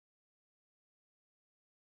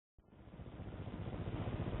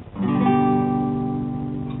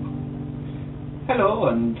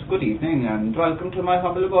Hello and good evening and welcome to my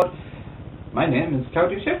humble abode. My name is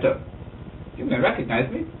Cloudy Shifter. You may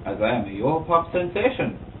recognize me as I am a Euro-pop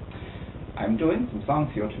sensation. I'm doing some songs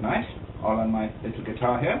here tonight, all on my little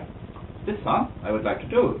guitar here. This song I would like to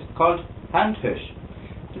do. It's called Handfish.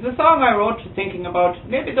 It's a song I wrote thinking about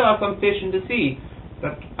maybe there are some fish in the sea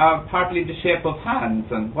that are partly the shape of hands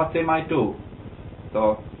and what they might do.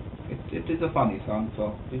 So it is a funny song,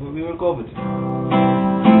 so we will go with it.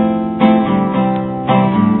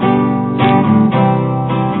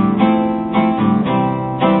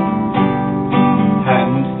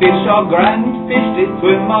 Handfish are grand fish, they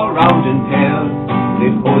swim around in pairs. They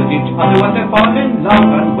hold each other when they fall in love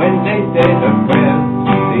and when they say their prayers.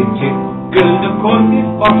 They tickle the cozy's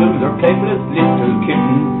bottom, they're playful as little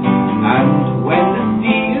kittens. And when the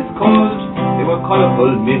sea is cold, they wear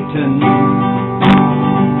colourful mittens.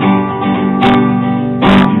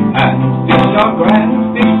 Handfish are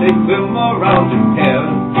grand fish, they swim around in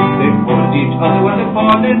pairs. They hold each other when they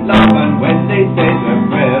fall in love and when they say their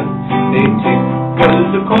prayers. They tickle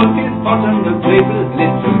the cozy's bottom, they're playful as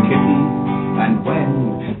little kittens. And when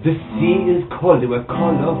the sea is cold, they wear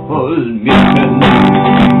colourful mittens.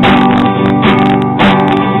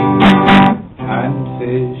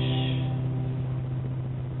 Handfish